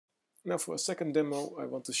Now for a second demo, I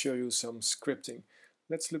want to show you some scripting.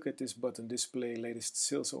 Let's look at this button, display latest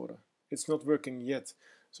sales order. It's not working yet,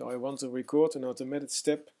 so I want to record an automated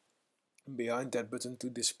step behind that button to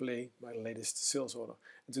display my latest sales order.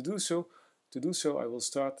 And to do so, I will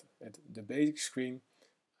start at the basic screen.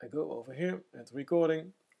 I go over here at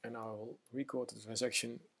recording, and I will record the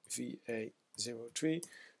transaction VA03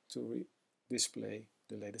 to display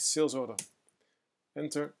the latest sales order.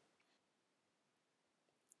 Enter.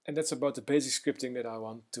 And that's about the basic scripting that I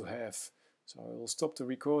want to have. So I will stop the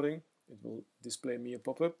recording. It will display me a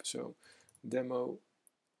pop-up. So demo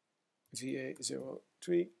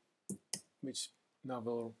VA03, which now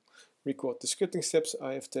will record the scripting steps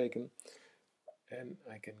I have taken. And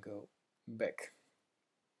I can go back.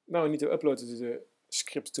 Now I need to upload the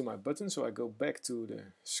script to my button. So I go back to the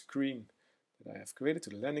screen that I have created, to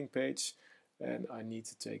the landing page. And I need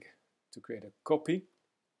to create a copy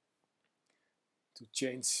to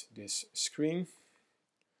change this screen,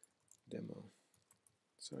 demo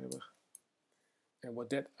server, and with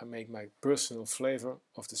that I make my personal flavor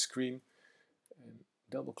of the screen and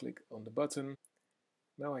double click on the button.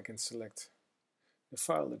 Now I can select the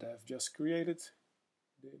file that I have just created,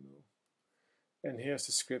 demo, and here's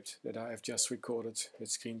the script that I have just recorded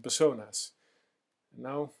with Screen Personas. And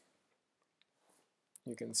now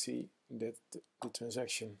you can see that the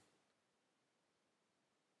transaction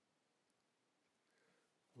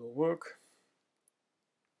will work.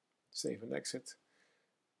 Save and exit.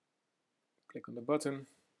 Click on the button.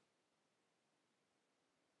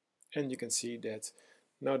 And you can see that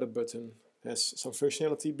now the button has some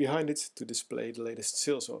functionality behind it to display the latest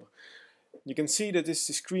sales order. You can see that this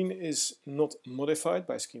screen is not modified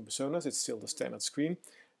by Screen Personas, it's still the standard screen.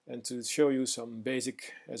 And to show you some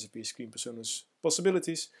basic SAP Screen Personas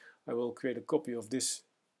possibilities, I will create a copy of this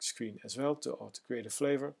screen as well to create a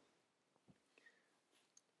flavor.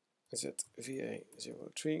 Set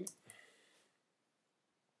VA03.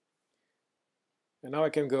 And now I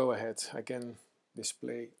can go ahead. I can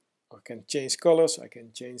display, I can change colors, I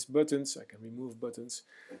can change buttons, I can remove buttons.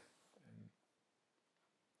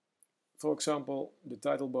 For example, the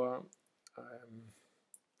title bar, I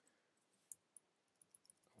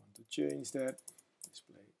want to change that,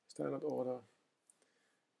 display standard order,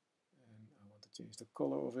 and I want to change the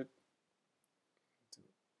color of it to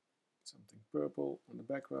something purple on the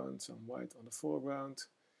background, some white on the foreground.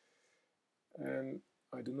 And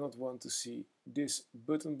I do not want to see this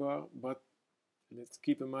button bar, but let's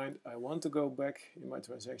keep in mind I want to go back in my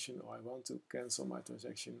transaction, or I want to cancel my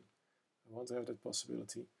transaction. I want to have that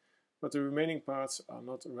possibility. But the remaining parts are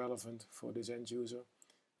not relevant for this end user.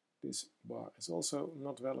 This bar is also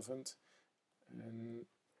not relevant. And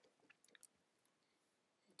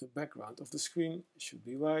the background of the screen should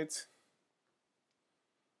be white.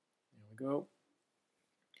 There we go.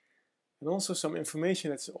 And also some information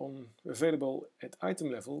that's available at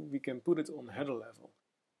item level, we can put it on header level.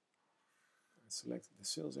 Select the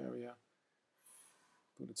sales area,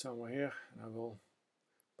 put it somewhere here, and I will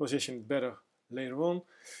position it better later on.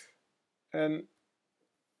 And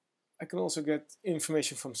I can also get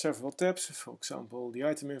information from several tabs. For example, the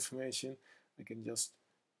item information, I can just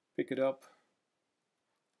pick it up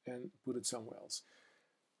and put it somewhere else.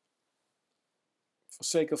 For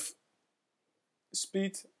sake of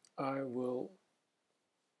speed, I will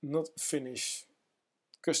not finish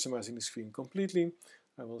customizing the screen completely.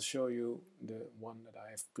 I will show you the one that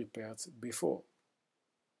I have prepared before.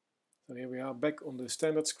 So here we are back on the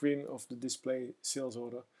standard screen of the display sales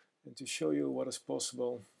order. And to show you what is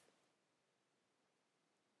possible,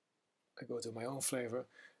 I go to my own flavor,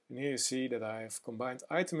 and here you see that I have combined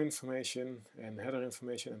item information and header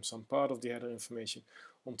information and some part of the header information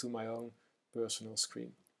onto my own personal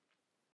screen.